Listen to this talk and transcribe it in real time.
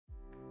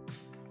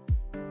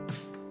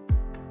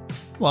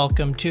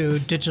Welcome to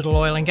Digital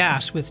Oil and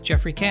Gas with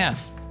Jeffrey Can.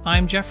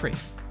 I'm Jeffrey.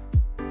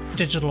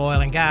 Digital Oil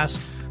and Gas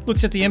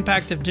looks at the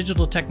impact of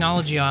digital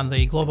technology on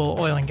the global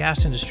oil and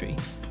gas industry.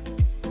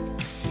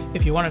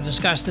 If you want to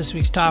discuss this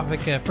week's topic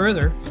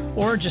further,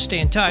 or just stay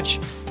in touch,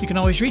 you can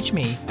always reach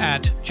me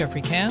at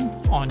Jeffrey Can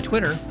on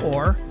Twitter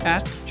or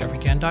at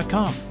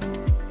jeffreycan.com.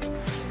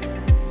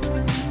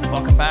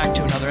 Welcome back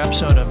to another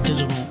episode of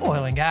Digital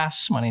Oil and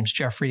Gas. My name's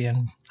Jeffrey,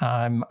 and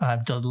I'm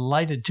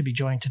delighted to be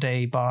joined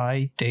today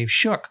by Dave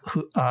Shook,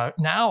 who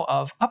now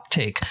of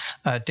Uptake.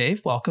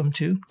 Dave, welcome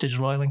to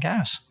Digital Oil and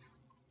Gas.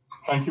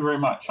 Thank you very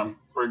much. I'm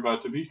very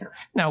glad to be here.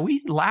 Now,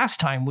 last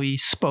time we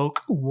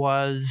spoke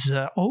was,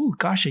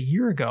 a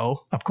year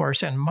ago, of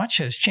course, and much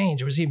has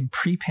changed. It was even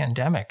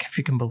pre-pandemic, if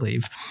you can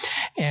believe.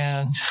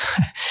 And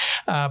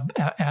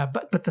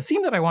but the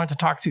theme that I wanted to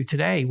talk through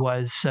today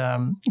was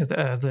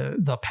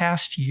the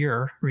past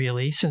year,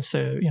 really, since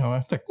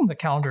the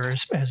calendar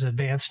has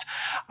advanced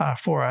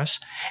for us,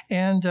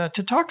 and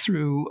to talk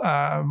through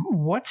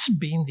what's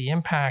been the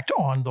impact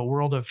on the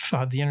world of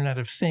the Internet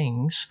of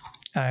Things.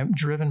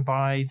 Driven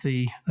by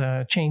the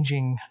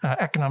changing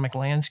economic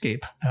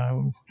landscape.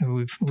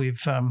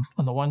 We've on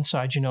the one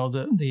side,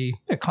 the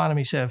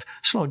economies have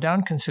slowed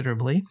down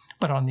considerably,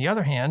 but on the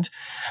other hand,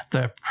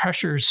 the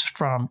pressures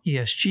from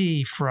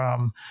ESG,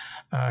 from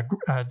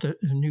the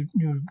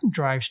new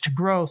drives to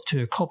growth,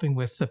 to coping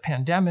with the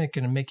pandemic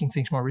and making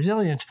things more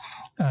resilient,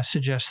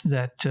 suggest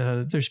that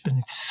there's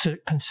been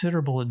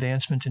considerable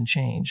advancement and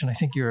change. And I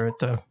think you're at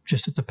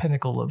the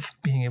pinnacle of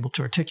being able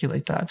to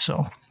articulate that.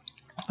 So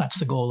that's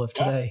the goal of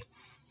today.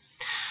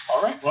 Yeah.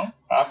 All right. Well,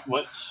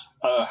 let's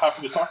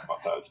happy to talk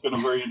about that. It's been a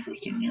very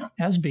interesting year.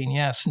 Has been,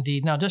 yes,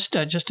 indeed. Now, just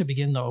to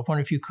begin, though, I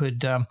wonder if you could,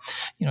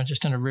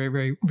 just in a very,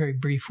 very, very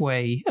brief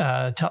way,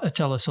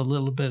 tell us a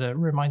little bit,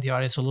 remind the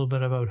audience a little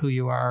bit about who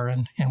you are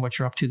and what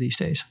you're up to these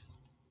days.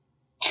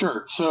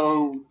 Sure.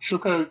 So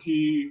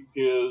ShookIoT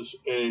is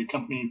a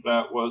company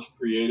that was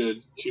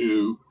created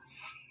to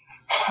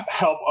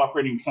help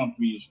operating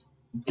companies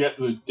get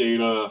the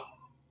data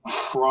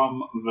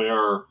from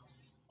their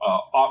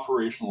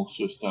operational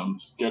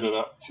systems, get it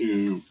up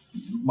to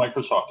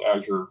Microsoft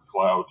Azure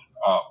Cloud,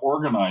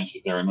 organize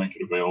it there and make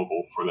it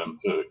available for them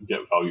to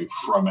get value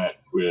from it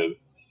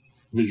with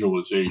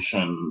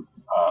visualization,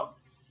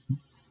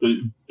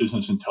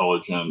 business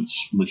intelligence,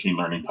 machine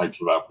learning types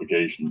of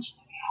applications.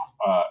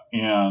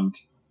 And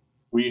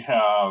we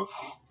have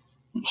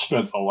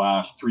spent the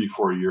last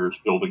 3-4 years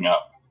building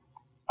up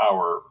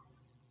our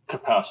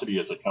capacity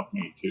as a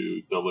company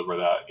to deliver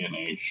that in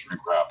a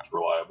shrink-wrapped,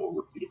 reliable,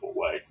 repeatable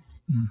way.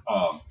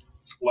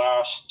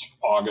 Last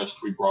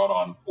August, we brought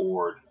on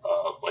board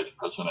a vice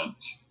president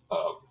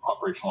of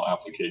operational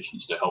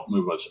applications to help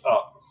move us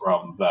up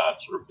from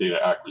that sort of data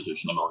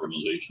acquisition and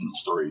organization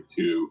story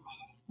to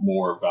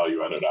more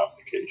value-added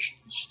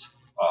applications.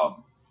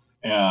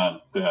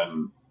 And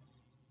then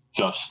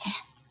just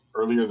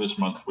earlier this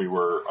month, we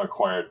were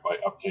acquired by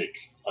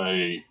Uptake,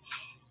 a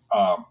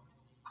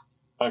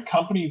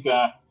company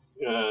that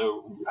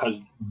has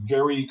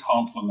very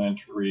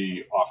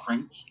complementary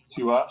offerings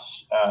to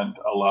us and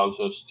allows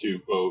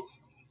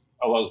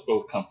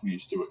both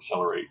companies to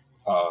accelerate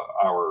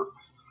our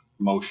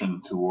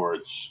motion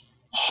towards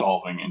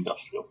solving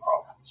industrial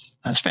problems.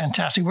 That's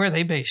fantastic. Where are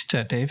they based,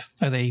 Dave?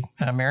 Are they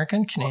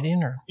American,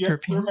 Canadian, or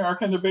European? They're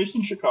American. They're based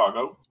in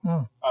Chicago.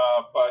 Oh.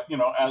 But,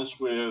 as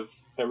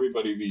with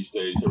everybody these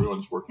days,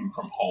 everyone's working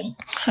from home.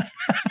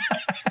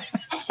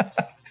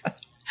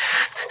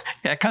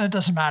 Yeah, it kind of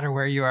doesn't matter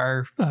where you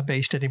are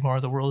based anymore.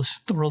 The world's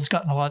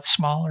gotten a lot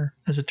smaller,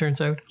 as it turns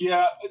out.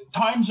 Yeah,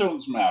 time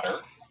zones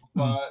matter,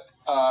 but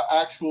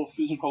actual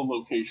physical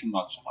location,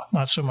 not so much.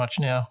 Not so much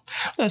now.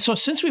 So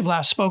since we've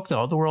last spoke,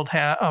 though, the world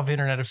of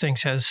Internet of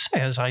Things has,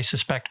 as I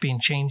suspect, been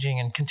changing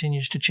and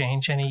continues to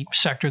change. Any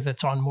sector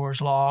that's on Moore's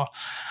Law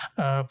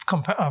of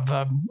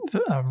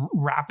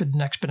rapid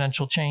and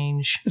exponential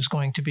change is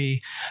going to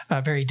be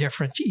very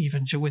different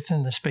even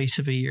within the space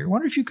of a year. I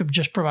wonder if you could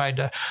just provide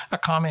a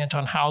comment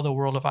on how the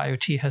world of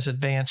IoT has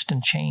advanced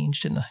and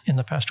changed in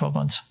the past 12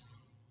 months.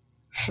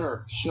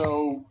 Sure.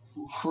 So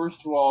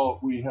first of all,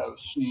 we have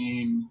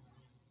seen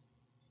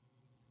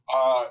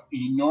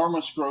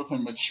enormous growth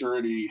and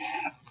maturity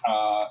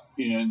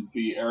in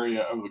the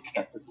area of the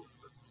connected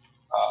worker.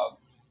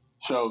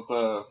 So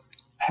the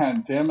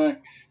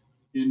pandemic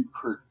in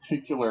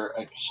particular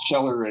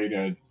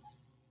accelerated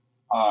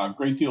a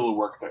great deal of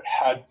work that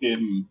had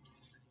been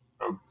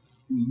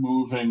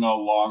moving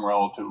along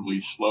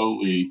relatively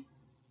slowly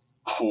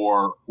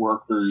for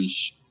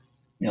workers,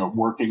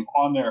 working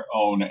on their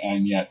own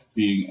and yet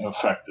being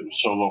effective.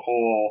 So the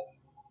whole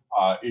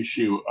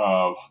issue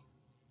of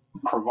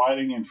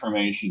providing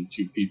information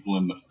to people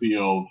in the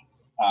field,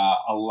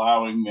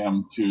 allowing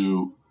them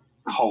to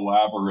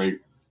collaborate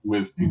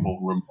with people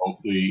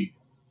remotely,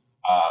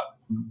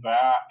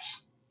 that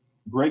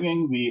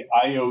bringing the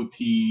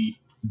IoT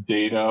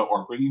data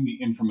or bringing the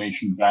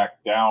information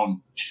back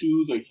down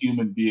to the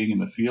human being in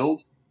the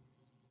field,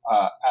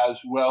 as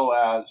well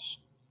as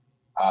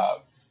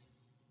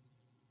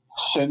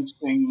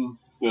sensing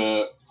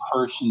the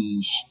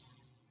person's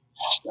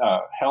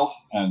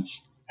health and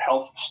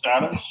health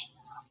status,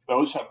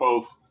 those have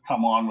both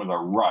come on with a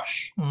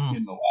rush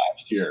in the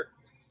last year.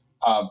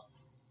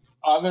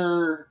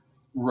 Other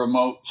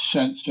remote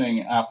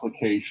sensing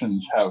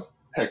applications have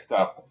picked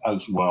up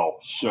as well.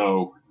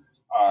 So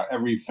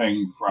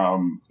everything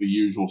from the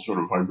usual sort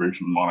of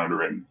vibration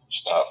monitoring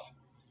stuff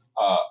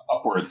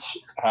upwards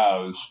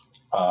has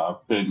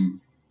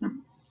been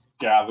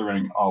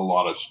gathering a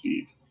lot of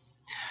speed.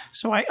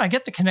 So I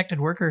get the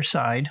connected worker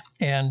side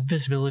and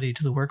visibility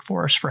to the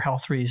workforce for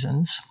health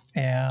reasons,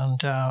 and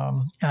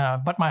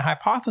but my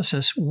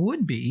hypothesis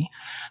would be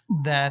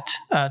that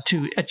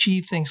to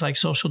achieve things like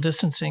social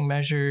distancing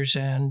measures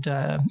and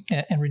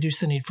reduce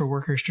the need for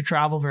workers to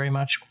travel very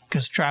much,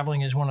 because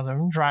traveling is one of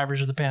the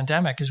drivers of the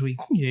pandemic, as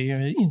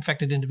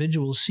infected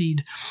individuals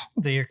seed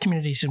their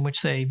communities in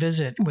which they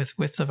visit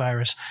with the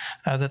virus,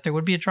 that there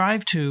would be a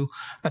drive to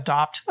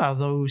adopt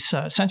those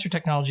sensor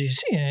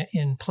technologies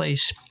in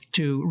place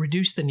to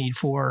reduce the need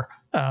for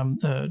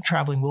the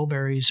traveling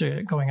Wilburys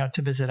going out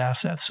to visit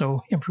assets,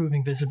 so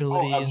improving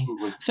visibility. Oh,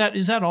 absolutely.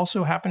 Is that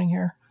also happening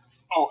here?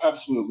 Oh,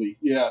 absolutely.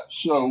 Yeah.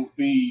 So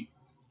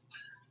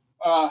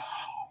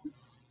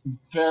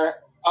there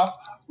up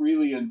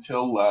really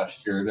until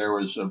last year, there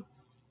was a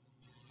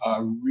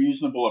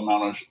reasonable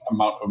amount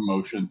of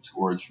motion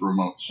towards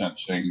remote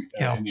sensing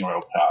in the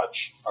oil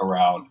patch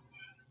around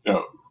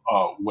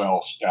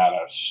well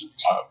status,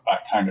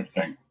 that kind of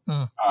thing.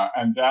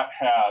 And that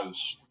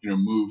has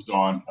moved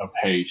on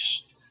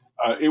apace.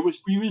 It was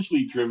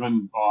previously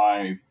driven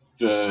by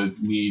the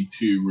need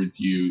to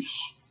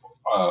reduce,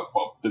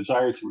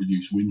 desire to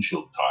reduce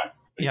windshield time.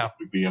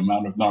 The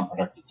amount of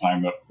non-productive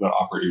time that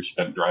operators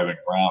spend driving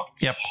around.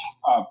 Yep.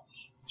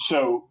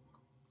 So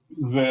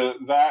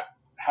that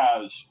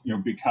has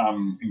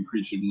become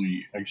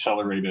increasingly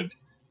accelerated.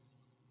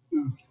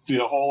 The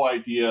whole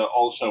idea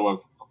also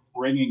of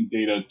bringing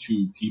data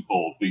to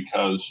people,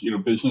 because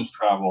business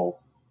travel.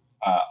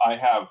 I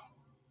haven't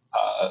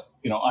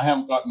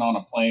gotten on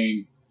a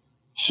plane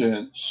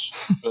since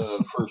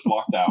the first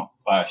lockdown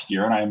last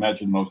year, and I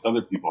imagine most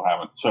other people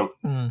haven't. So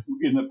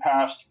in the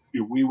past,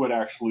 we would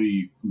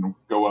actually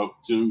go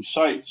out to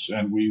sites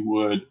and we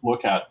would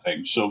look at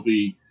things. So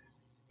the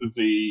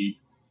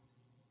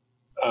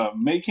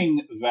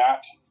making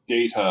that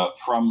data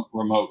from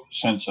remote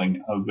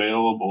sensing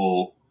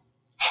available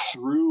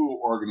through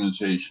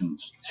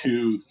organizations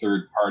to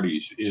third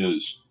parties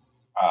is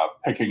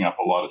picking up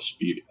a lot of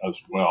speed as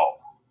well.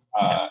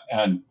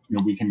 And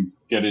we can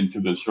get into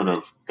the sort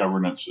of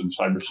governance and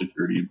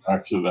cybersecurity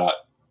impacts of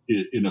that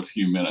in a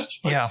few minutes.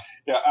 But yeah,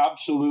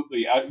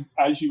 absolutely.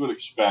 As you would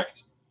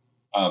expect,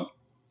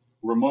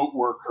 remote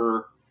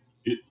worker,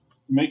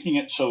 making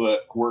it so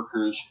that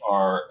workers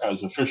are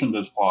as efficient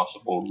as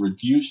possible,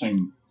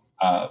 reducing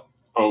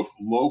both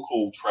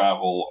local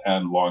travel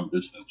and long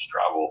distance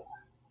travel.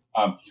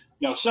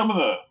 Now, some of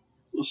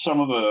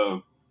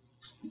the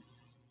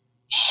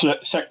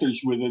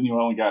sectors within the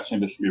oil and gas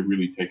industry have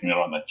really taken it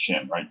on the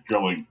chin, right?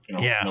 Drilling,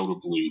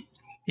 notably,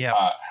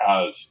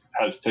 has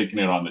taken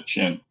it on the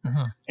chin.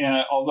 Mm-hmm.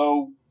 And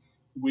although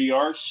we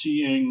are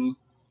seeing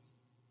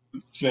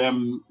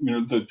them,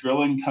 the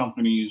drilling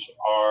companies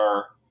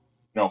are,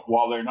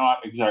 while they're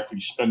not exactly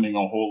spending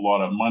a whole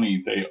lot of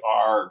money, they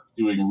are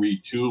doing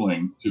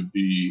retooling to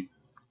be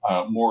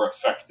more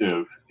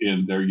effective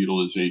in their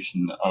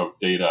utilization of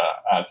data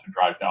to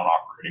drive down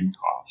operating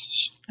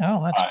costs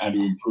and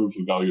to improve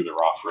the value of their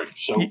offerings.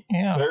 So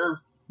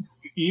they're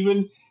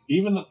even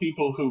the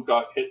people who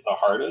got hit the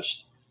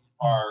hardest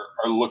are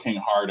looking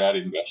hard at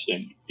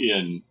investing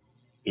in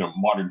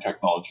modern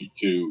technology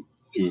to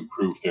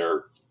improve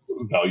their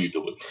value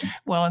delivery.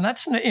 Well, and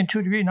that's to a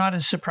degree not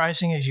as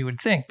surprising as you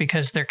would think,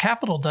 because their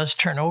capital does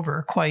turn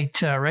over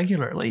quite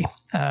regularly.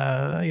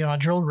 A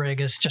drill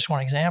rig is just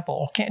one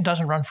example. It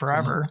doesn't run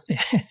forever.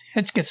 Mm-hmm.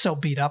 It gets so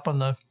beat up on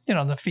the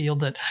the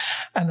field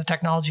and the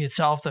technology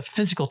itself, the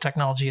physical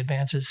technology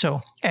advances.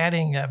 So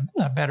adding a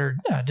better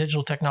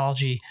digital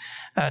technology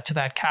to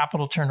that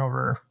capital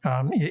turnover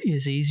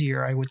is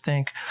easier, I would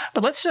think.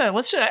 But let's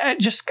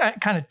just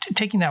kind of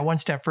taking that one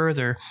step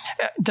further.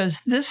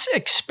 Does this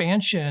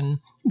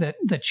expansion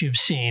that you've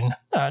seen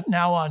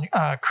now on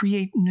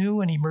create new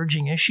and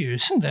emerging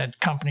issues that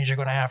companies are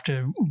going to have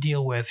to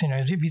deal with?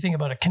 If you think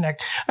about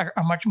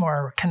a much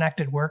more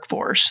connected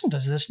workforce,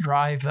 does this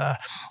drive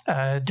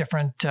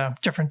different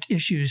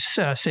issues,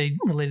 say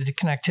related to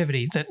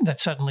connectivity,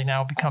 that suddenly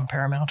now become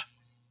paramount?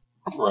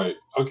 Right.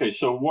 Okay.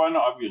 So one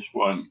obvious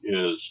one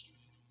is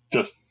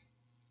just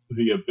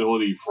the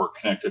ability for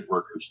connected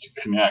workers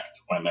to connect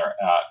when they're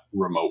at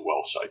remote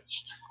well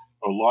sites.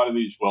 A lot of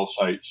these well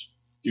sites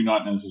do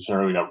not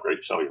necessarily have great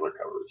cellular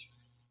coverage.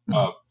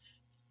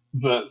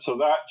 Mm-hmm. So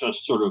that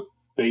just sort of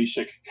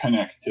basic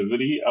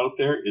connectivity out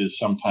there is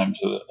sometimes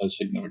a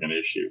significant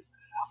issue.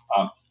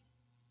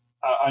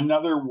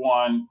 Another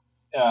one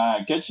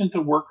gets into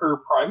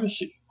worker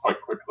privacy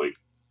quite quickly.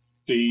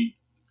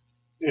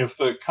 If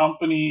the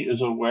company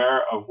is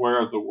aware of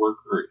where the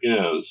worker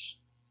is,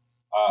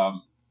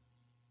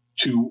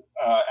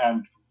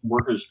 and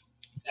workers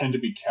tend to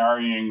be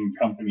carrying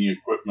company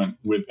equipment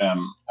with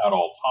them at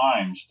all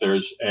times,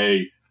 there's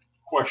a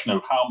question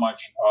of how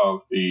much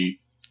of the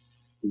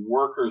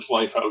worker's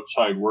life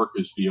outside work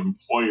does the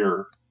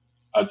employer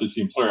have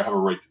a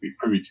right to be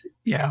privy to?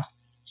 Yeah.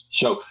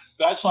 So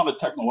that's not a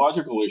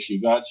technological issue.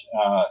 That's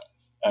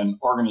an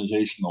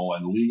organizational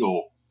and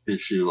legal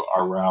issue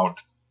around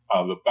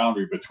the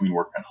boundary between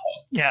work and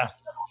home. Yeah.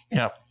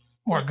 Yeah.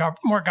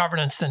 More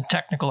governance than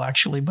technical,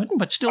 actually,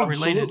 but still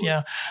related.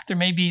 Yeah,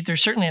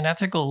 there's certainly an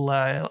ethical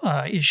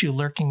issue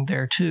lurking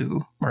there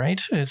too,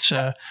 right? It's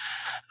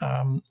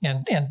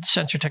and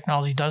sensor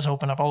technology does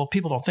open up, although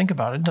people don't think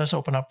about it, does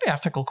open up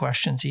ethical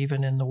questions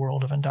even in the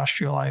world of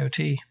industrial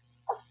IoT.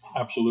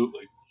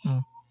 Absolutely.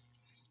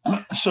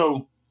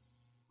 So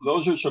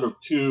those are sort of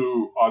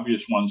two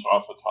obvious ones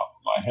off the top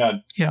of my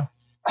head. Yeah.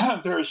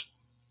 There's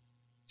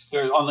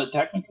on the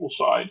technical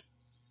side,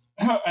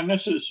 and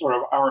this is sort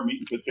of our meat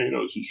and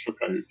potatoes in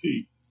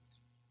ShookIoT,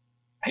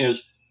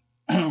 is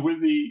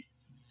with the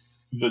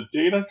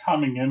data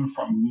coming in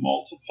from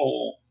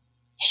multiple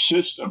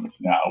systems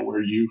now,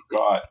 where you've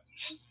got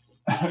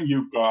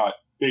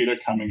data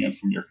coming in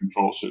from your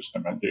control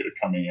system and data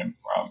coming in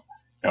from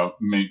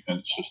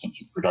maintenance systems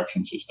and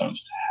production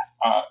systems,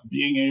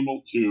 being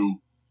able to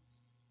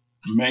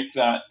make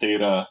that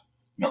data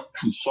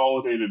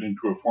consolidated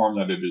into a form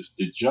that it is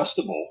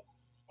digestible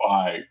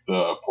by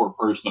the poor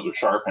person at the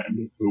sharp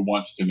end who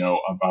wants to know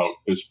about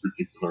this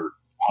particular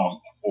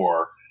pump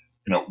or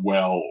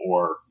well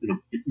or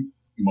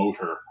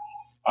motor.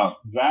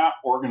 That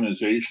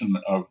organization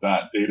of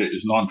that data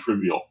is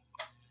non-trivial,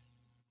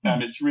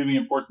 and it's really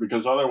important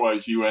because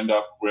otherwise you end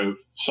up with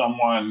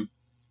someone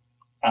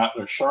at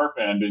the sharp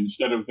end,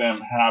 instead of them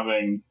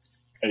having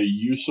a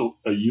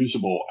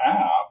usable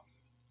app,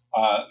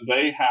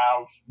 they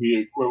have the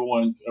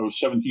equivalent of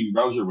 17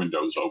 browser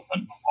windows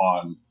open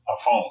on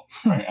a phone,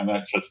 right? And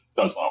that just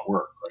does not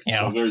work, right?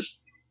 Yeah. So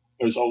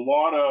there's a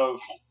lot of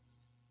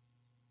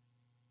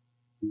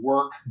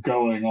work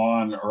going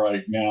on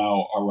right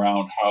now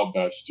around how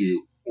best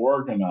to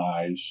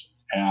organize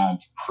and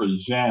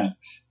present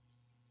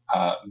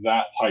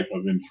that type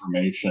of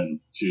information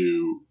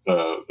to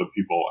the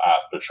people at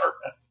the sharp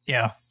end.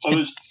 Yeah.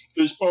 So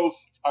there's both,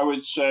 I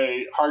would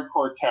say,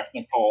 hardcore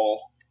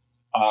technical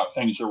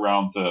things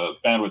around the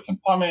bandwidth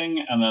and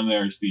plumbing, and then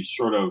there's these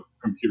sort of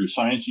computer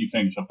sciencey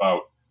things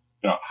about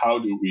how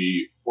do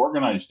we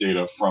organize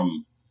data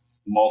from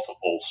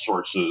multiple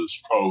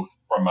sources, both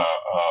from a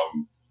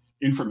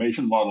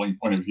information modeling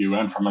point of view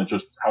and from a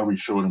just how we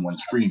show it in one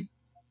screen.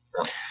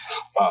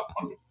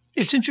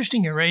 It's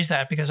interesting you raise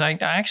that because I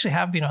actually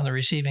have been on the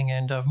receiving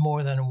end of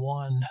more than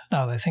one,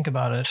 now that I think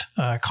about it,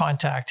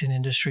 contact in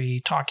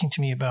industry talking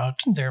to me about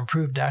their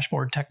improved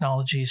dashboard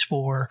technologies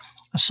for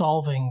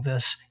solving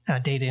this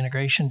data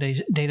integration,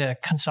 data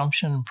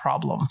consumption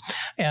problem.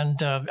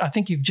 And I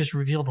think you've just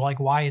revealed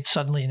why it's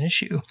suddenly an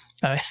issue.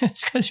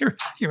 It's because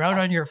you're out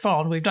on your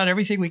phone. We've done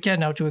everything we can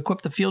now to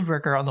equip the field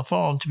worker on the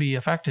phone to be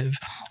effective,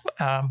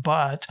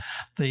 but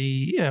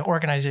the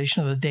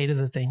organization of the data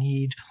that they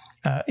need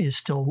is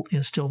still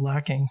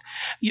lacking.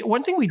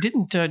 One thing we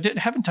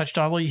haven't touched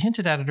on, although you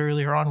hinted at it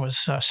earlier on, was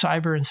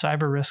cyber and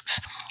cyber risks.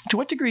 To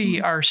what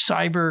degree are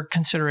cyber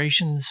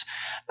considerations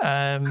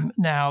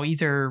now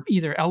either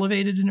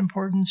elevated in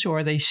importance,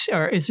 or is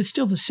it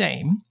still the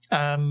same,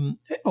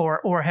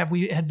 or have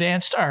we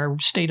advanced our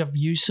state of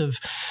use of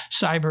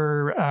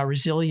cyber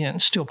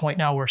resilience to a point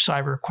now where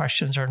cyber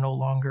questions are no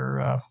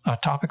longer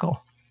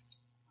topical?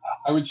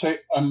 I would say,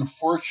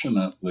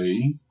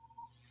 unfortunately,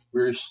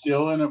 we're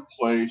still in a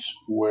place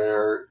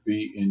where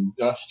the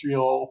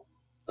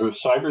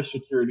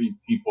cybersecurity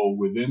people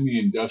within the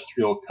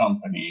industrial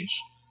companies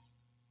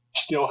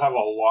still have a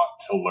lot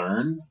to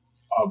learn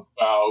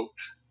about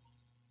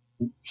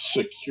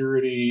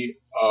security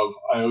of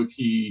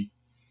IoT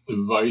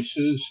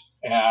devices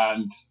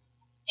and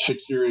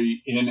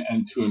security in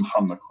and to and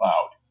from the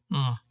cloud.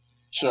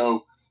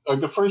 So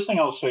the first thing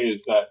I'll say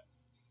is that,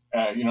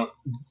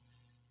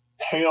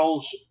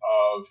 tales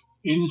of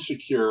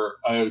insecure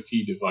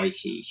IoT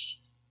devices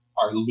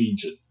are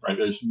legion, right?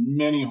 There's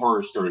many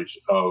horror stories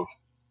of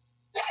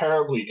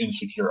terribly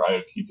insecure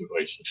IoT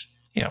devices.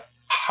 Yeah.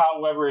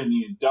 However, in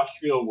the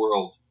industrial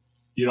world,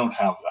 you don't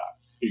have that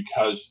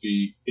because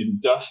the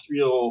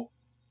industrial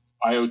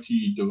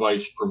IoT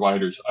device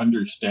providers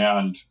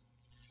understand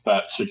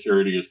that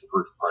security is the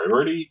first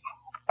priority,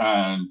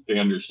 and they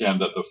understand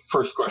that the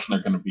first question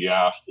they're going to be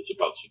asked is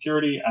about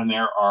security, and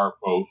there are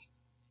both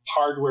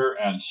hardware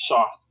and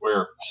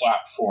software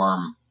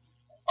platform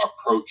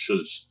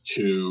approaches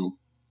to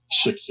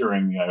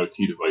securing the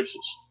IoT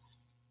devices.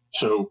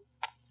 So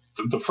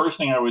the first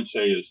thing I would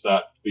say is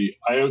that the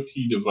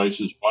IoT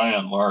devices, by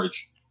and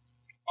large,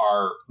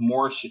 are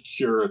more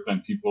secure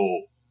than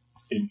people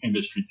in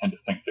industry tend to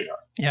think they are.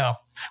 Yeah.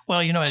 Well,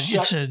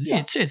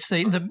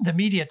 the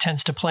media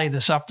tends to play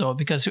this up, though,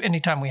 because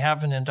anytime we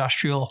have an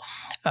industrial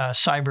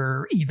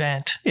cyber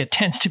event, it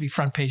tends to be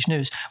front page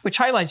news, which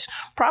highlights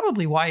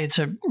probably why it's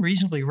a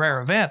reasonably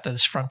rare event that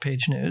it's front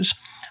page news.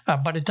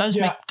 But it does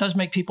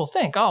make people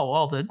think, oh,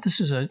 well,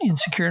 this is an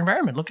insecure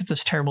environment. Look at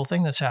this terrible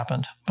thing that's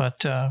happened.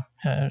 But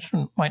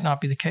it might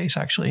not be the case,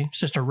 actually. It's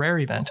just a rare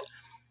event.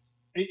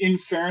 In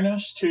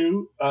fairness,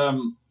 too,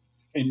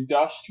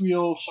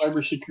 industrial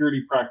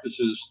cybersecurity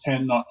practices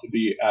tend not to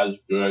be as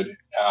good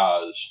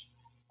as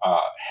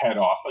head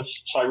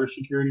office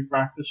cybersecurity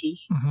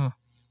practices. Mm-hmm.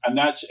 And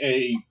that's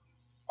a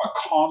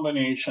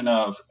combination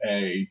of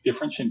a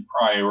difference in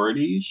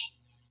priorities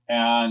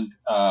and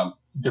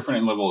different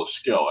in level of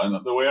skill. And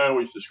the way I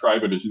always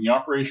describe it is in the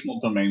operational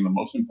domain, the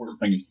most important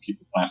thing is to keep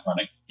the plant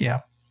running.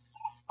 Yeah.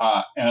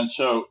 And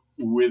so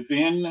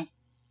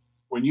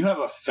when you have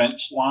a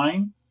fence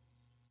line,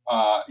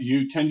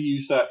 you tend to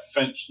use that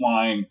fence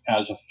line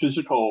as a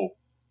physical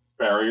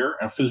barrier,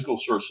 a physical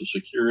source of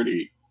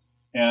security.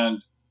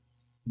 And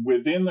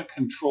within the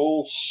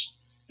controls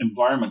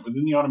environment,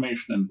 within the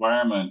automation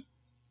environment,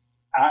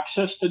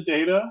 access to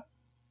data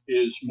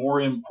is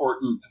more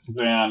important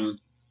than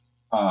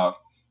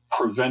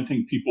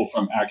preventing people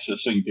from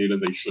accessing data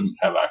they shouldn't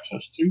have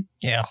access to.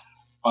 Yeah.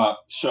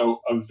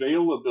 So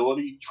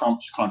availability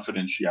trumps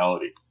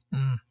confidentiality.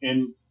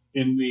 Mm.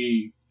 In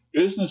the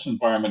business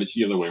environment, it's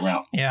the other way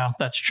around. Yeah,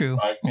 that's true.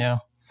 Right? Yeah.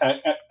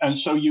 And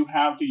so you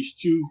have these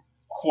two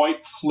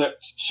quite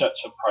flipped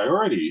sets of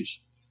priorities.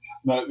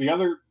 The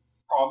other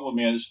problem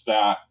is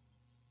that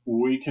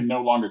we can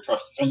no longer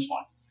trust the fence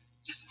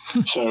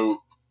line.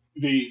 So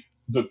the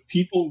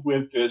people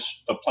with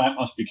this, the plant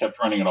must be kept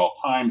running at all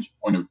times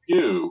point of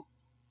view,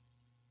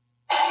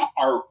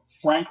 are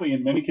frankly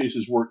in many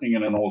cases working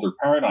in an older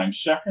paradigm.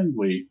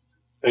 Secondly,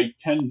 they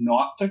tend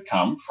not to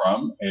come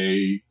from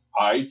a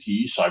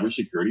IT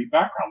cybersecurity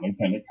background. They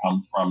tend to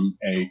come from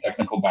a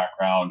technical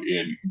background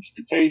in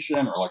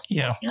instrumentation or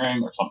electrical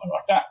engineering or something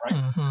like that, right?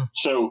 Mm-hmm.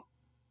 So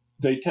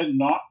they tend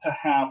not to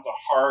have the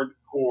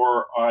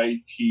hardcore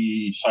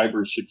IT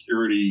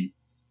cybersecurity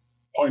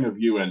point of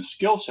view and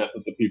skill set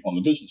that the people on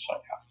the business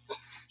side have.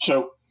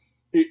 So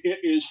it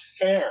is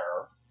fair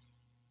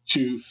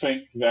to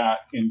think that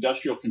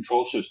industrial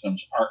control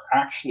systems are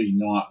actually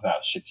not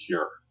that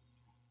secure.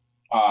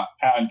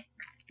 And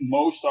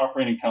most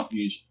operating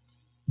companies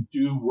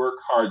do work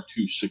hard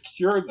to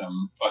secure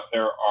them, but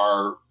there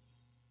are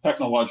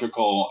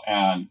technological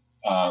and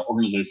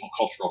organizational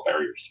cultural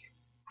barriers.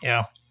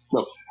 Yeah.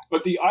 So,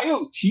 but the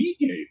IoT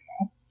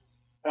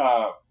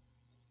data,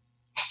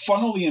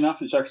 funnily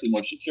enough, is actually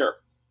more secure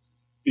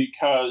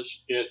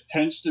because it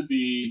tends to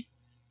be,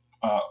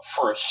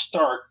 for a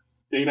start,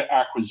 data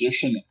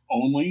acquisition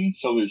only.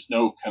 So there's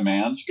no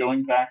commands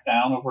going back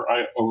down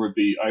over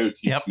the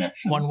IoT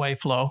connection. One-way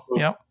flow.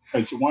 So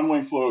it's a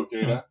one-way flow of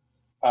data.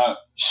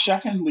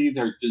 Secondly,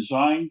 they're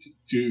designed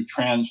to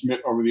transmit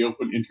over the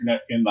open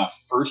internet in the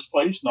first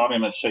place, not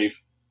in a safe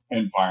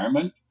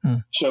environment.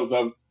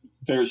 So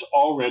there's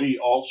already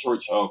all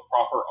sorts of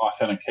proper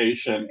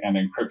authentication and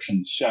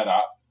encryption set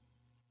up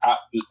at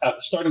the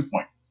starting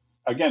point.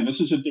 Again, this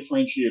is a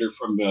differentiator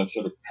from the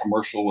sort of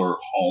commercial or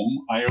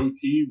home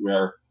IoT,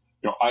 where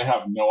I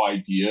have no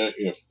idea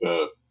if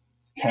the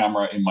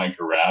camera in my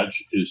garage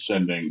is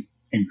sending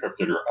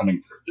encrypted or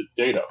unencrypted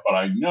data, but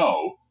I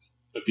know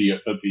that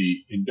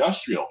the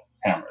industrial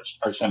cameras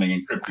are sending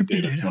encrypted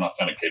data to an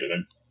authenticated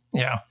endpoint.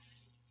 Yeah.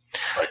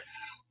 Right.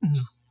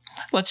 Mm-hmm.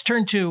 Let's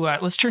turn to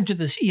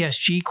this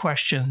ESG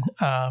question,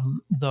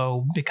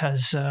 though,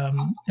 because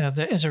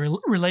as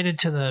related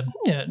to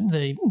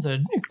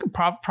the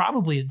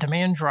probably a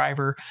demand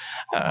driver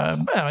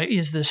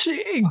is this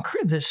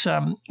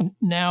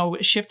now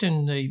shift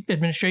in the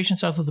administration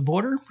south of the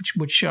border, which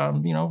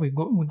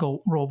we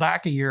go roll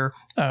back a year.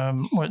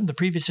 The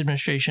previous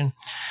administration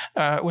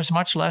was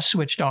much less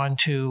switched on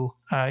to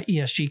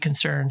ESG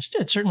concerns.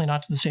 It's certainly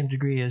not to the same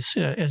degree as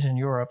in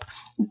Europe.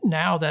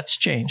 Now that's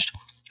changed.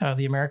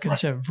 The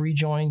Americans have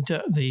rejoined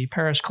the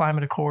Paris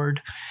Climate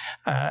Accord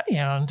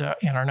and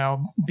are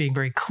now being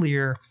very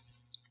clear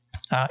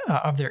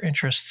of their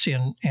interests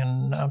in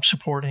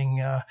supporting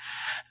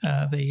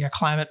the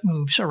climate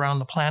moves around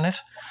the planet.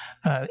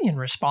 In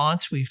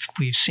response, we've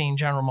seen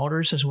General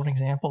Motors, as one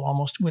example,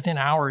 almost within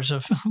hours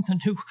of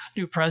the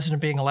new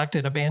president being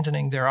elected,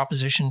 abandoning their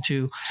opposition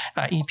to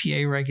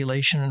EPA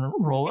regulation and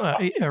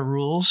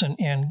rules,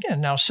 and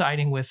now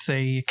siding with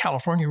the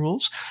California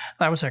rules.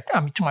 That was a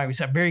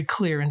very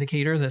clear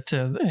indicator that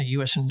the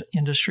U.S.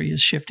 industry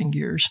is shifting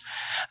gears.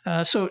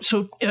 So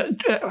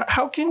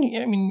how can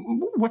you? I mean,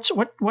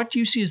 what do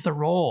you see as the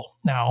role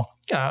now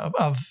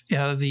of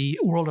the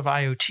world of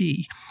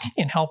IoT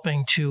in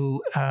helping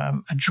to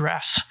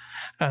address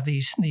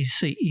these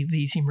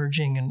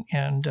emerging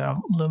and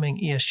looming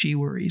ESG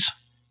worries?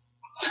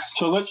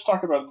 So let's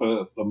talk about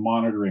the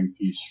monitoring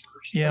piece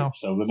first. Yeah. Right?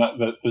 So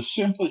the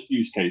simplest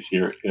use case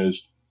here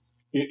is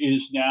it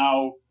is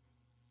now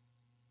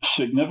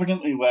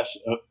significantly less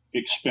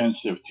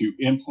expensive to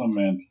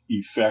implement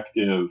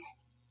effective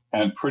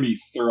and pretty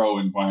thorough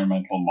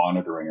environmental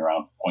monitoring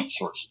around point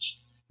sources.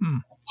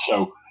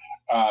 So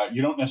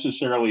you don't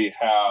necessarily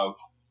have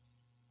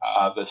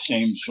the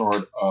same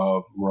sort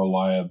of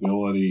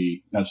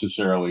reliability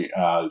necessarily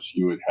as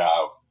you would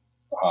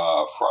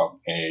have from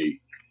a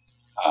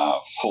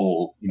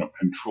full,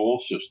 control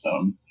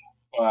system,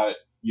 but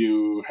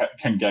you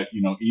can get,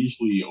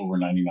 easily over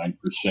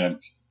 99%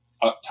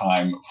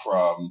 uptime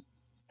from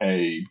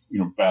a,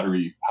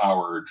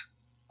 battery-powered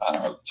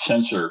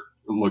sensor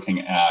looking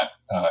at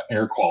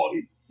air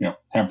quality,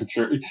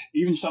 temperature,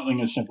 even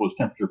something as simple as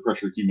temperature,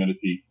 pressure,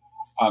 humidity.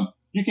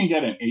 You can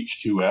get an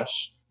H2S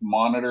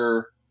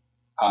monitor,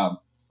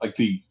 like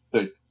the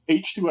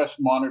H2S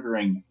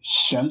monitoring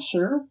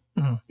sensor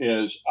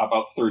is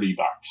about $30.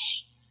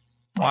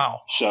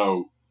 Wow.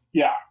 So,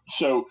 yeah.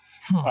 So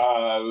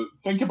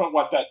think about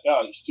what that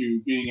does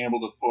to being able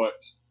to put,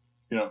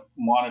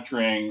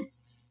 monitoring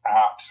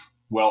at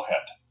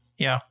wellhead.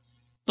 Yeah.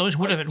 Those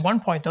would have, at one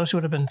point, those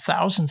would have been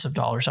thousands of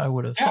dollars, I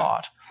would have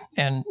thought.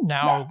 And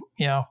now,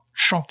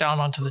 shrunk down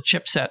onto the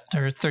chipset.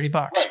 They're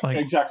 $30. Right,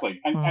 exactly.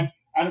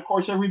 And of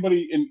course,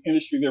 everybody in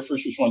industry, their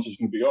first response is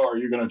going to be, are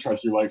you going to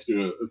trust your life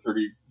to a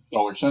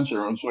 $30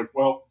 sensor? And it's like,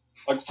 well,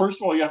 first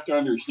of all, you have to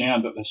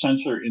understand that the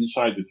sensor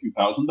inside the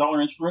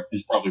 $2,000 instrument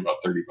is probably about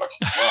 $30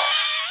 as well.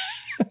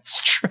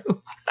 That's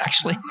true,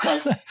 actually.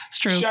 Right. It's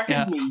true.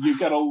 Secondly, you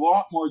get a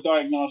lot more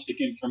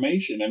diagnostic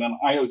information in an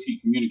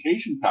IoT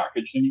communication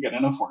package than you get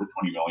in a 4 to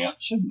 20 milliamp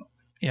signal.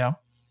 Yeah.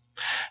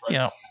 Right?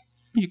 Yeah.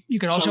 You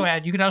could also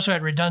add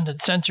redundant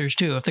sensors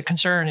too. If the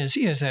concern is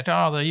that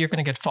you're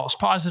going to get false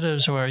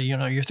positives, or your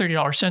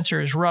 $30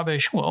 sensor is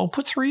rubbish, well,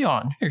 put 3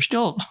 on. You're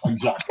still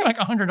exactly like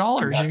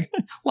 $100. Exactly.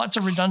 Lots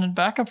of redundant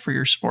backup for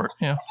your sport.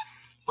 Yeah,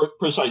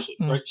 precisely.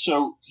 Right.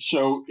 So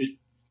it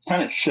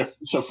kind of shifts.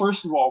 So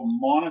first of all,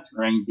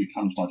 monitoring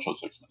becomes much less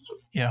expensive.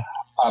 Yeah.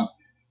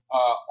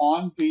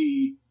 On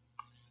the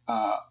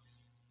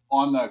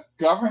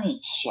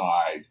governance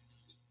side,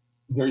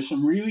 there's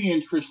some really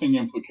interesting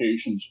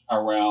implications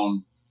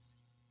around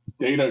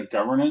data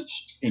governance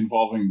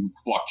involving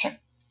blockchain.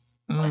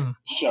 Right?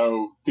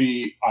 So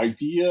the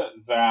idea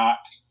that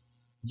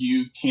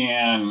you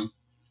can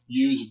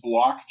use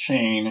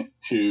blockchain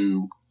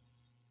to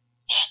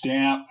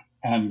stamp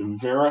and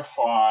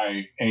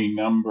verify a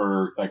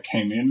number that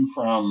came in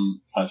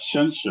from a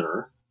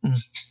sensor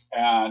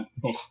and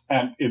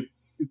it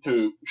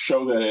to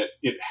show that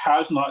it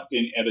has not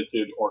been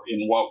edited, or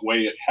in what way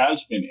it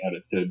has been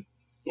edited,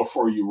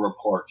 before you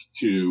report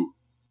to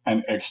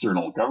an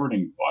external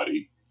governing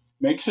body,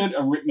 makes it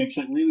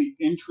really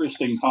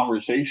interesting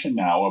conversation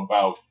now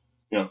about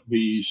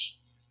these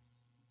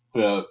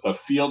the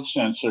field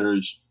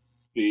sensors,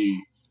 the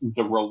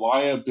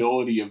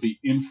reliability of the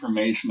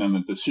information and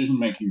the decision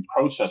making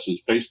processes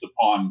based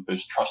upon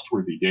this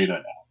trustworthy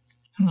data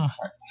now.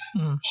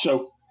 Right?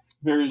 So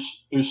there's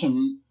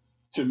some,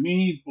 to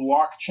me,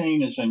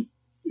 blockchain is and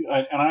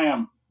I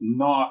am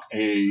not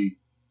a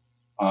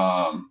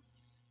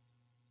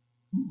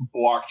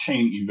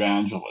blockchain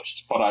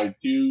evangelist, but I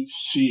do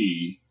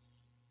see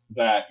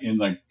that in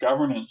the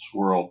governance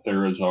world,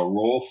 there is a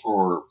role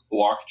for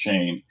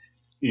blockchain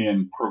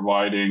in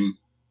providing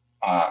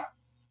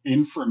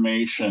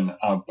information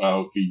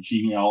about the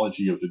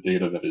genealogy of the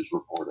data that is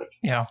reported.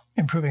 Yeah,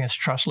 improving its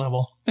trust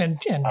level and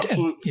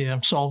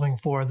solving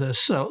for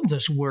this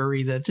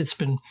worry that it's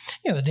been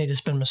the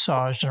data's been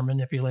massaged or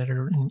manipulated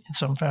in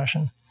some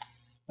fashion.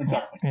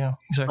 Exactly. Yeah,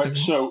 exactly. Right.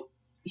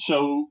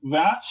 So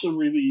that's a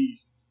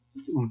really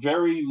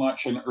very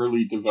much an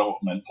early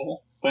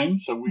developmental thing.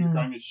 So we're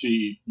going to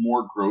see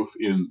more growth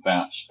in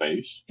that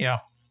space. Yeah.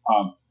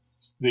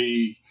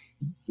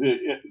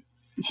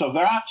 So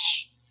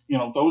that's,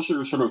 those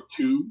are sort of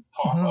two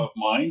top of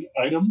mind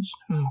items.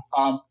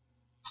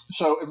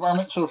 So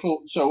environment,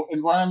 social. So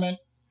environment,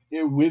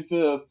 with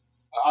the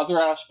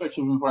other aspects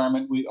of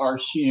environment, we are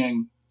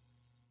seeing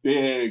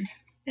big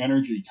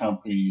energy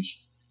companies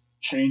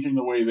changing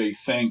the way they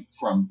think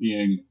from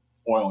being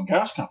oil and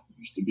gas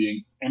companies to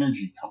being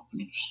energy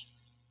companies.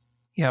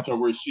 Yep. So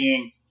we're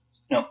seeing,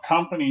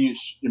 companies,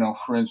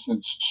 for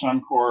instance,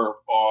 Suncor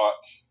bought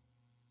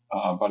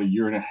about a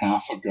year and a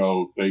half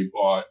ago, they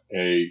bought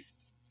a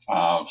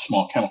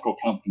small chemical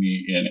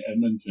company in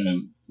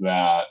Edmonton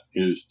that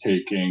is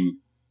taking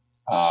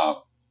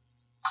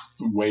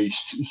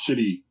waste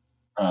city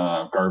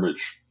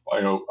garbage,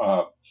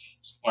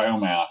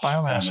 biomass,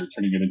 and they're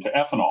turning it into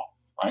ethanol.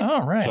 Right?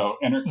 Oh, right. So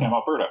Enerchem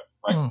Alberta,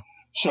 right?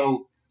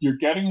 So you're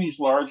getting these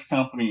large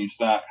companies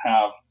that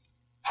have,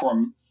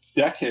 for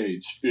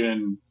decades,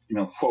 been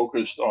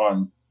focused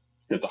on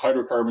get the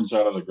hydrocarbons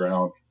out of the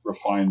ground,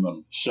 refine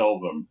them, sell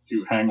them.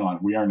 To hang on,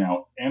 we are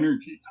now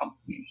energy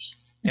companies.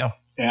 Yeah.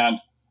 And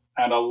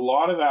a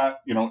lot of that,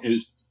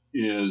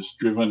 is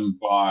driven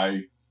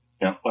by,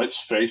 let's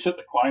face it,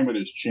 the climate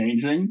is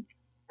changing.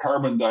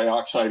 Carbon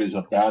dioxide is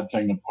a bad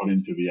thing to put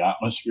into the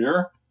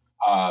atmosphere.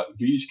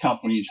 These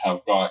companies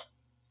have got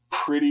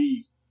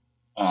pretty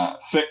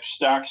thick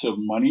stacks of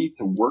money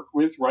to work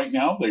with right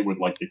now. They would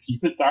like to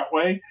keep it that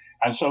way.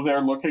 And so they're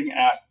looking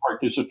at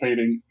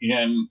participating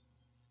in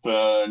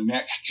the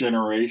next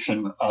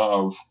generation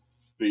of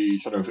the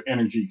sort of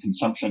energy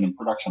consumption and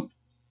production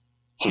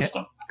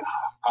system.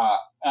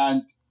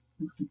 And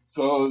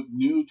the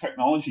new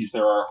technologies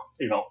there are,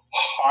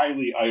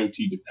 highly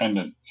IoT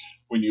dependent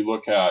when you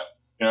look at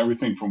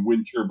everything from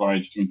wind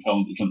turbines to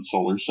intelligent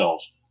solar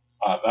cells.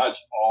 That's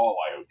all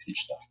IoT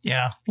stuff.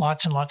 Yeah,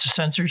 lots and lots of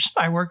sensors.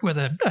 I worked with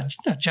a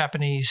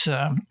Japanese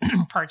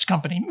parts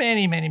company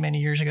many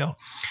years ago,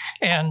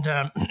 and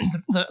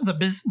the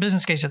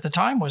business case at the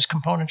time was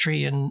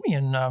componentry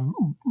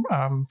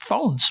in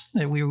phones.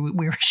 We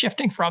were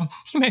shifting from,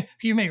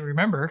 you may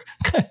remember,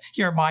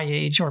 you're my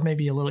age or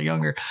maybe a little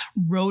younger,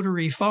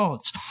 rotary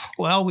phones.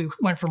 Well, we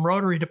went from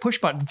rotary to push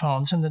button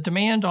phones, and the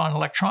demand on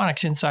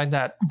electronics inside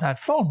that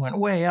phone went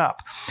way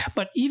up.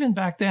 But even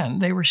back then,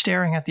 they were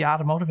staring at the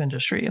automotive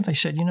industry, and they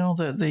said,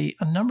 the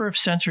number of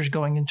sensors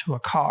going into a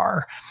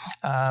car,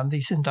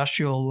 these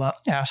industrial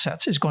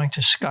assets, is going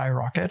to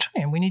skyrocket,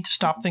 and we need to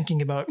stop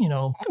thinking about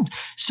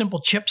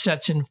simple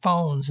chipsets in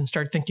phones and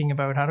start thinking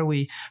about how do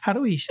we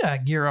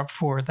gear up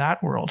for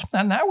that world.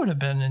 And that would have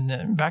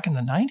been back in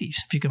the 90s,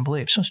 if you can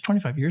believe. So it's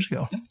 25 years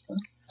ago.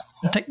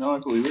 No, I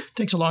believe it.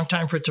 Takes a long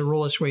time for it to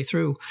roll its way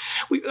through.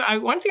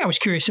 One thing I was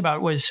curious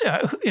about was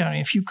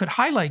if you could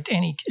highlight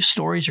any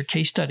stories or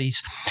case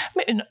studies.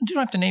 You don't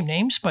have to name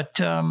names, but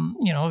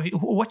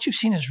what you've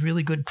seen as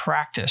really good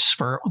practice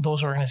for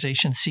those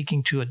organizations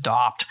seeking to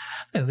adopt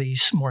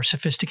these more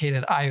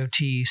sophisticated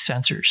IoT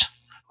sensors.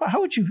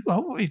 How would you,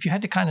 if you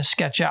had to kind of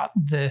sketch out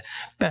the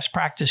best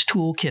practice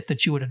toolkit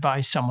that you would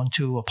advise someone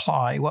to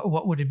apply,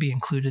 what would it be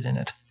included in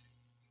it?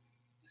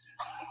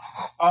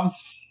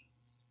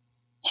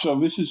 So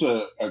this is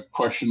a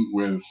question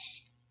with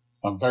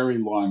a very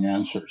long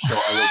answer. So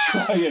I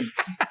will try and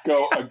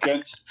go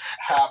against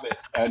habit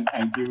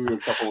and give you a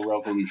couple of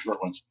relatively short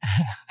ones.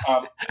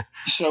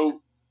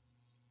 So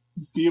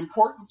the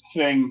important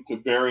thing to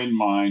bear in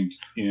mind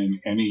in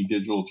any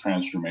digital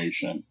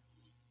transformation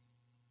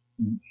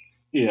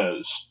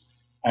is,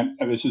 and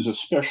this is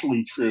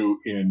especially true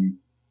in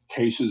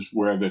cases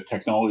where the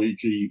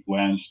technology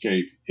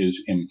landscape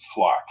is in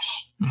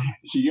flux. Mm-hmm.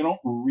 So you don't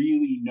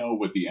really know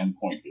what the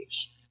endpoint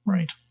is.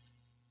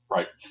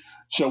 Right.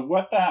 So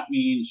what that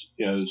means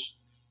is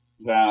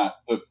that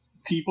the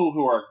people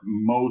who are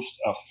most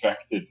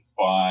affected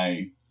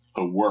by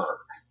the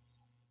work,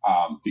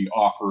 the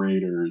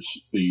operators,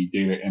 the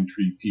data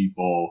entry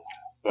people,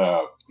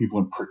 the people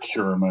in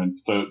procurement,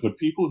 the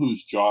people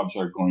whose jobs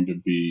are going to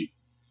be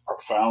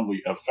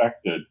profoundly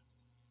affected,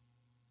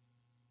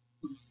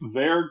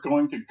 they're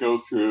going to go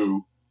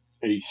through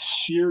a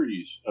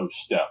series of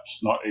steps,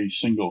 not a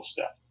single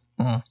step.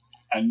 Uh-huh.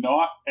 And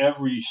not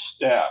every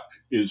step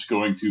is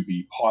going to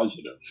be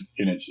positive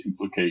in its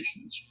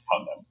implications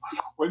on them.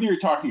 Whether you're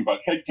talking about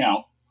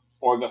headcount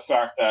or the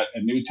fact that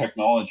a new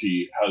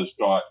technology has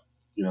got,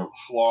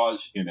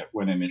 flaws in it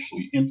when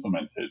initially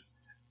implemented,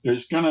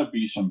 there's going to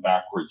be some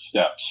backward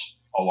steps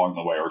along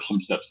the way, or some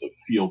steps that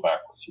feel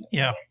backwards.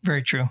 Yeah,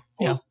 very true.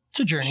 Yeah, it's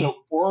a journey.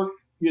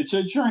 It's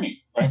a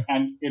journey, right? Mm-hmm.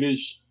 And it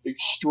is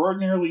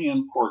extraordinarily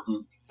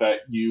important that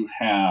you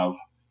have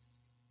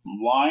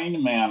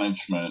line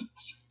management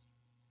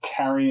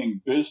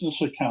carrying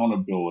business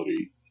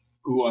accountability,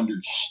 who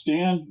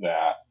understand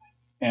that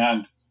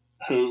and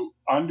who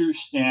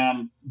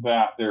understand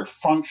that their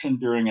function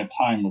during a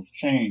time of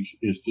change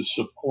is to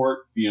support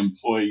the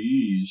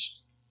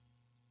employees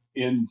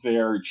in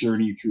their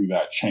journey through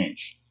that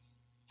change.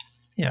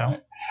 Yeah.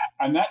 Right?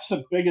 And that's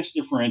the biggest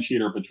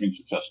differentiator between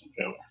success and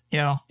failure.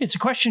 Yeah. It's a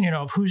question,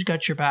 of who's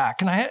got your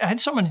back. And I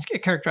had someone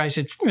characterize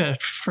it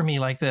for me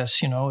like this,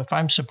 if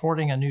I'm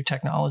supporting a new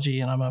technology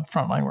and I'm a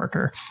frontline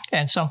worker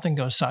and something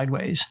goes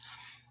sideways,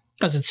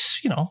 because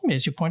it's,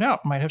 as you point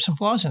out, might have some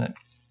flaws in it.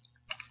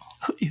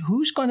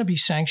 Who's going to be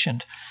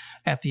sanctioned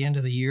at the end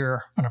of the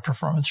year on a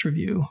performance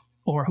review?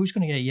 Or who's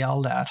going to get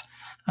yelled at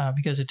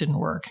because it didn't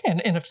work?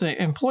 And if the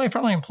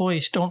frontline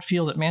employees don't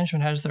feel that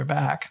management has their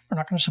back, we're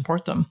not going to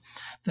support them,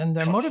 then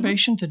their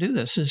motivation to do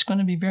this is going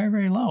to be very,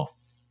 very low.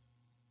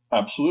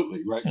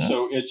 Absolutely, right. Yeah.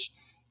 So it's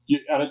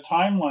at a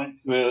time like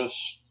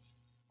this,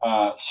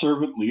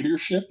 servant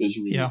leadership is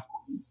really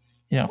important.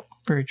 Yeah,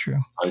 very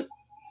true. Right.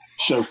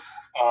 So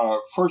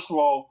first of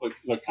all,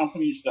 the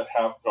companies that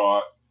have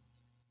got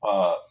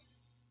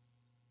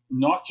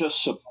not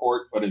just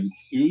support, but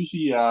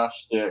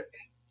enthusiastic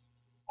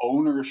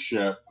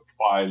ownership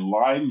by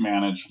line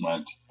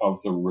management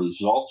of the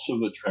results of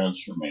the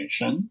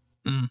transformation,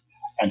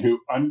 and who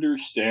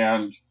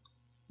understand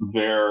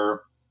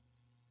their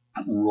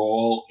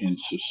role in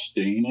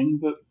sustaining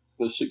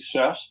the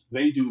success,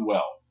 they do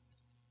well.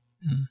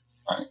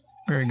 Right.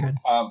 Very good.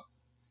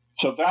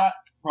 So that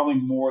probably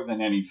more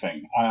than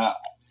anything.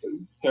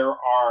 There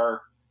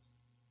are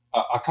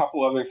a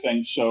couple other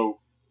things. So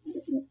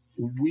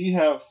we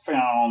have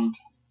found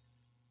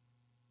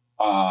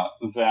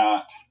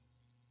that,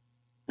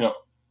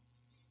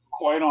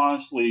 quite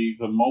honestly,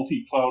 the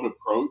multi-cloud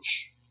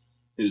approach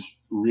is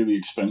really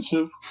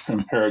expensive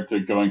compared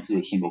to going through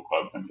a single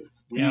cloud vendor.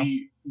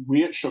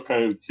 We at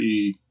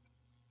ShookIoT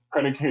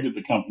predicated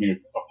the company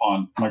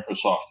upon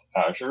Microsoft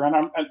Azure.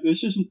 And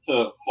this isn't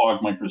to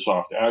flog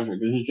Microsoft Azure.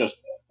 This is just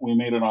we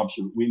made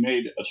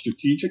a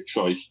strategic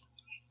choice.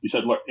 We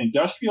said, look,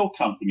 industrial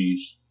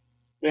companies,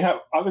 they have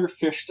other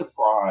fish to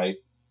fry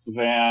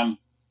than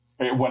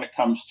when it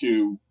comes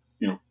to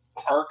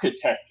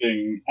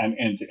architecting an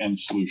end-to-end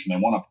solution. They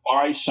want to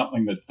buy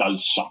something that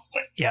does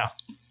something. Yeah,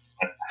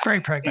 very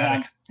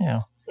pragmatic.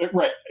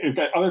 Right. You've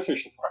got other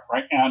fish to fry,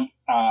 right? And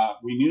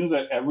we knew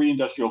that every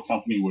industrial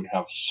company would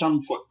have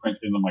some footprint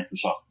in the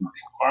Microsoft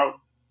commercial cloud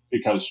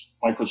because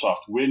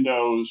Microsoft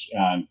Windows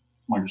and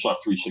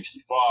Microsoft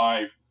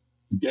 365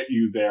 get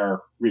you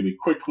there really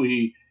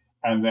quickly.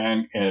 And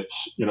then it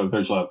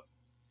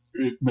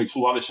makes a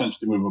lot of sense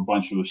to move a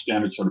bunch of the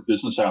standard sort of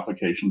business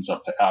applications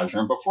up to Azure.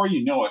 And before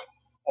you know it,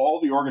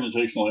 all the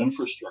organizational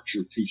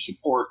infrastructure to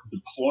support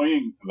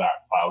deploying that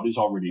cloud is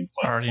already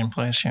in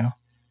place. Yeah.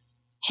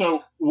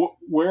 So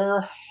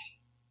where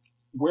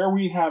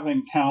we have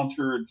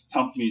encountered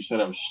companies that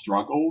have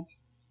struggled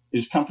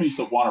is companies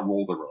that want to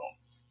roll their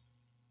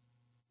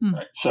own.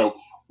 Right? So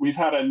we've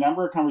had a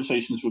number of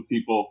conversations with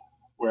people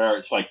where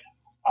it's like,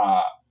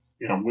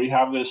 we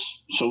have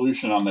this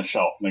solution on the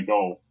shelf, and they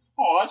go,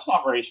 "Oh, that's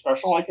not very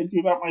special. I can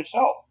do that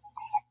myself."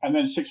 And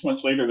then 6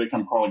 months later, they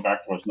come crawling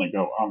back to us and they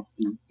go,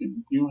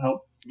 "Can you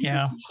help me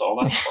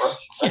install that for us?"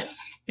 Right?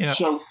 Yeah.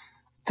 So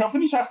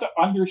companies have to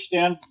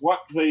understand what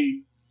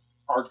they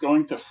are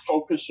going to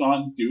focus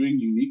on doing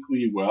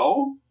uniquely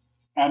well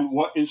and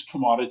what is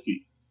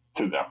commodity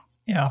to them.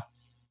 Yeah.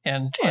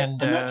 And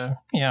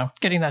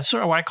getting that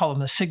sort of what I call them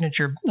the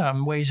signature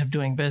ways of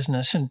doing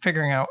business and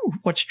figuring out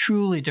what's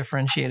truly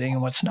differentiating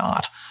and what's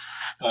not.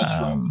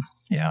 That's right.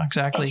 Yeah,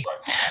 exactly.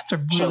 That's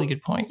right. It's a really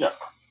good point. Yeah.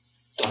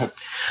 Go ahead.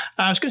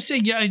 I was going to say,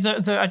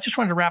 I just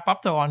wanted to wrap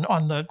up though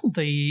on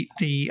the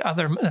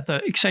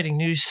exciting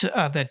news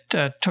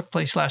that took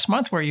place last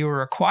month, where you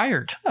were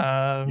acquired,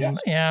 Yes.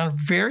 And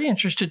very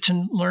interested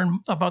to learn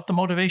about the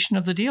motivation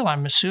of the deal.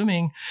 I'm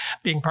assuming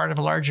being part of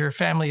a larger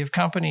family of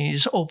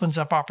companies opens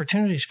up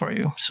opportunities for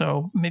you.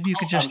 So maybe you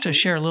could just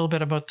share a little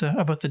bit about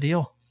the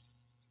deal.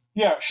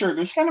 Yeah, sure.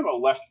 There's kind of a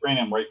left brain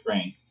and right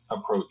brain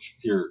approach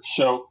here.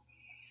 So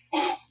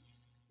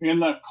in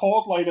the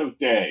cold light of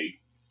day,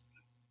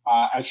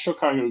 at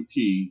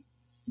ShookIoT,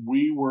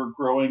 we were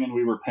growing and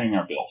we were paying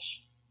our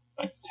bills.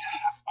 Right?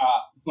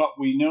 But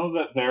we know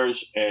that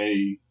there's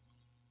a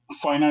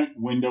finite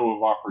window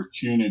of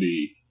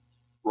opportunity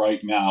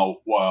right now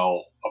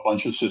while a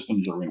bunch of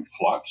systems are in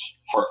flux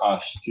for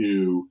us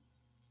to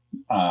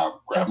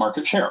grab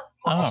market share,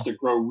 for us to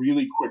grow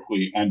really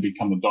quickly and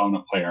become the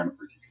dominant player in a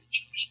particular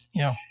space.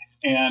 Yeah.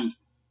 And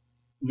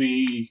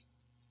the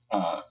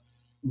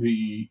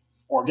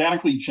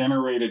organically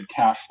generated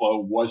cash flow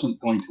wasn't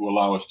going to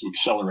allow us to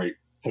accelerate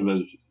to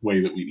the way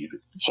that we needed.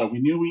 So we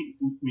knew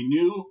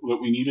that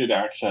we needed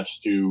access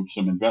to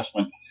some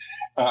investment,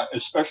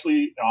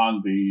 especially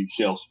on the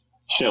sales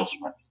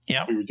front.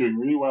 Yeah. We were doing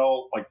really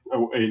well, like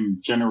in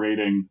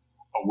generating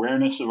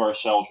awareness of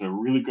ourselves. We have a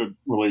really good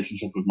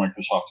relationship with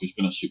Microsoft, who's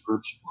been a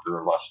superb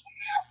supporter of us.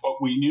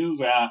 But we knew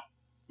that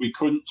we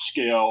couldn't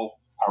scale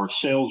our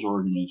sales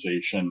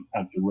organization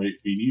at the rate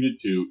we needed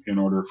to in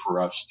order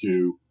for us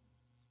to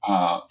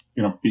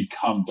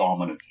become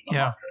dominant in the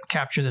market.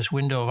 Capture this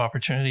window of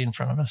opportunity in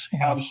front of us.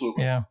 Yeah.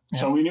 Absolutely. Yeah.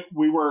 So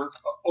we were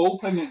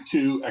open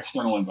to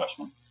external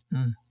investment.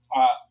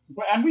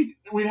 And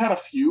we had a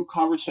few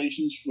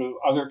conversations with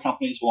other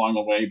companies along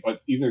the way,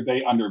 but either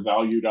they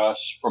undervalued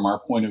us from our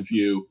point of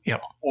view,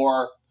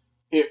 or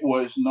it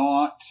was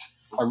not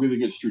a really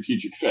good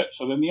strategic fit.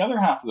 So then the other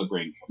half of the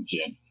brain comes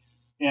in.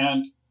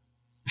 And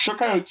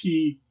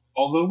ShookIoT,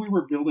 although we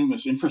were building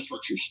this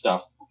infrastructure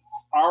stuff,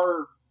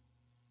 our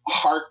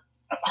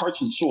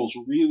hearts and souls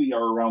really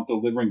are around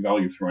delivering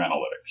value through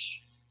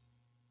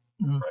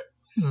analytics.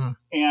 Right?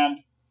 And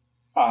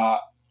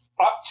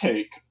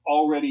Uptake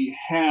already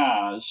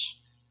has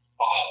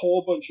a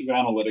whole bunch of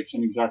analytics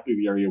in exactly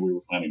the area we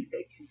were planning to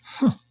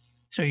go to.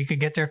 So you could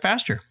get there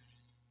faster.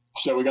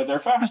 So we got there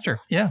faster.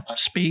 Yeah.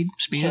 Speed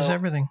is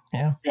everything.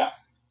 Yeah. Yeah.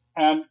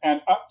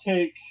 And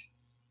Uptake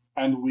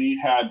and we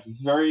had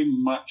very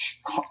much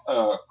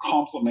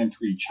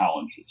complementary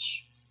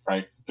challenges,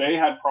 right? They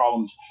had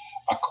problems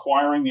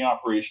acquiring the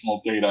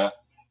operational data,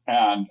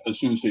 and as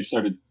soon as they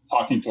started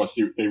talking to us,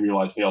 they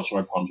realized they also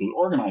had problems with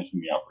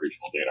organizing the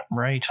operational data,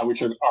 right?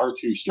 Which are our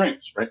two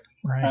strengths, right?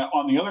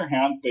 On the other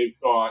hand, they've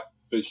got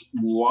this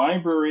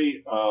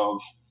library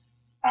of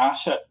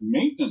asset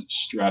maintenance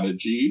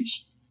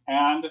strategies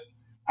and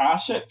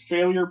asset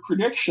failure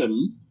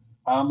prediction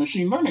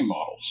machine learning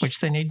models, which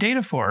they need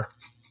data for.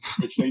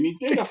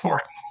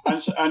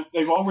 And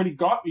they've already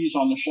got these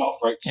on the shelf,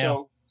 right? Yeah.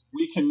 So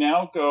we can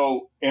now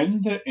go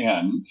end to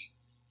end,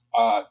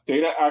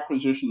 data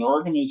acquisition,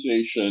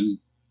 organization,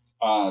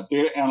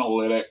 data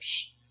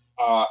analytics,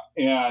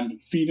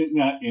 and feeding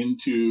that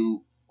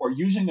into, or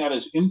using that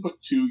as input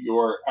to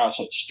your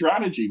asset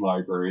strategy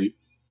library,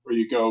 where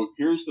you go,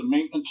 here's the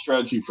maintenance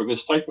strategy for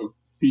this type of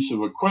piece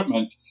of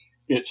equipment.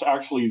 It's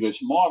actually this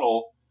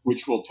model,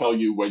 which will tell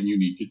you when you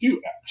need to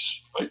do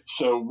X. Right?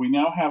 So we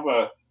now have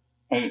a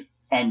an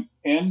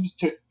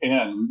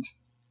end-to-end,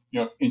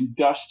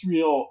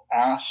 industrial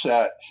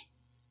asset,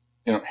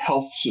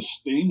 health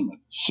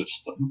sustainment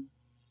system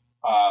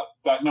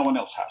that no one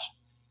else has.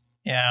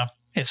 Yeah.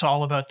 It's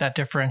all about that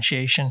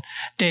differentiation.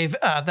 Dave,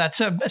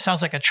 it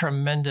sounds like a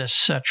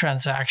tremendous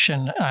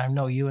transaction. I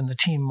know you and the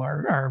team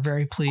are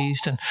very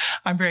pleased, and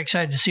I'm very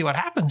excited to see what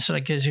happens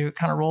as you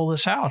kind of roll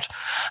this out.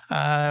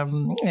 So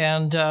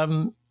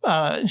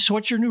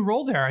what's your new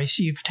role there? I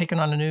see you've taken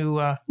on a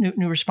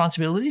new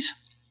responsibilities.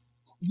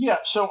 Yeah,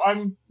 so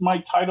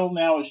my title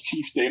now is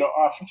Chief Data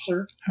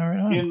Officer. All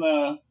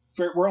right.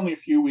 We're only a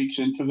few weeks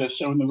into this,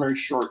 so in the very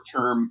short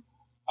term,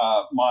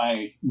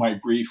 my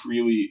brief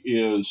really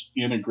is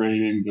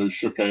integrating the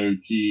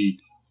ShookIoT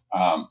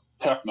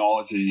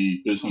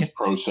technology, business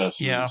processes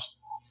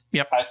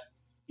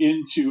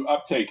into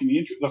Uptake.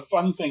 And the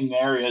fun thing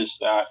there is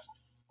that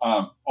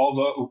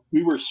although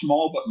we were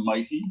small but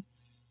mighty,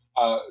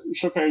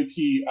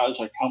 ShookIoT as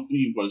a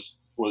company was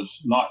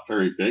not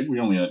very big. We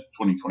only had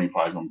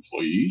 25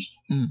 employees,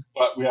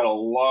 but we had a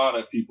lot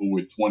of people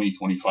with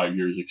 25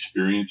 years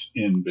experience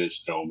in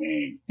this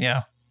domain.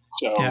 Yeah.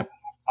 So,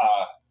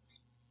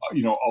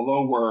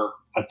 although we're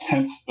a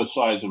tenth the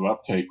size of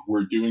Uptake,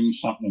 we're doing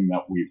something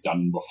that we've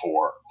done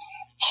before.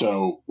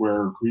 So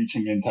we're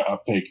reaching into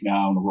Uptake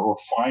now, and we're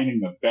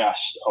finding the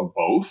best of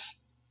both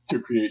to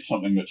create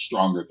something that's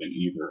stronger than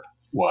either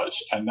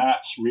was. And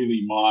that's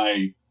really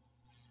my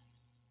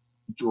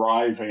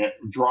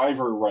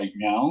driver right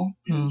now,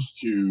 is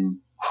to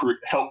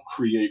help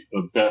create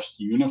the best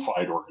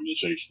unified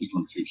organization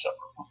from two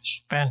separate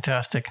ones.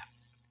 Fantastic.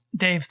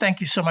 Dave,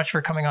 thank you so much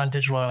for coming on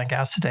Digital Oil and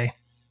Gas today.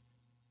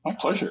 My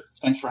pleasure.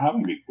 Thanks for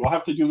having me. We'll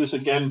have to do this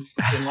again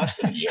in less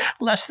than a year.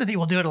 We'll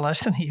do it in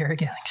less than a year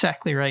again.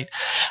 Exactly right.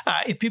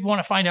 If people want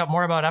to find out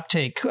more about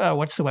Uptake,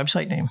 what's the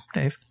website name,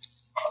 Dave?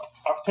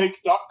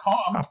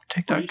 Uptake.com.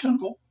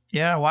 Uptake.com.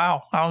 Yeah,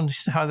 wow. How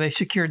they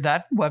secured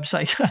that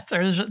website.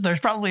 There's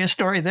probably a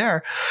story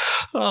there.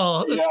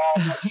 Oh. Yeah,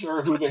 I'm not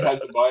sure who they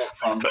had to buy it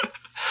from.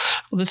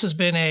 Well, this has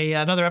been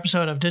another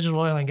episode of Digital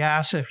Oil and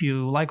Gas. If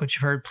you like what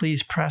you've heard,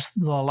 please press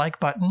the like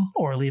button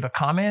or leave a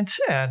comment,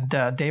 and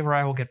Dave or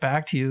I will get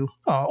back to you.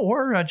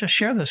 Or just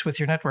share this with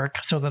your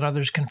network so that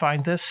others can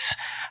find this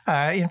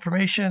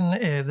information,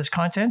 this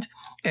content,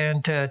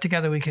 and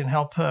together we can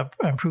help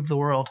improve the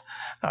world.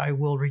 I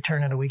will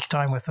return in a week's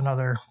time with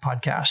another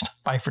podcast.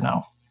 Bye for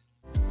now.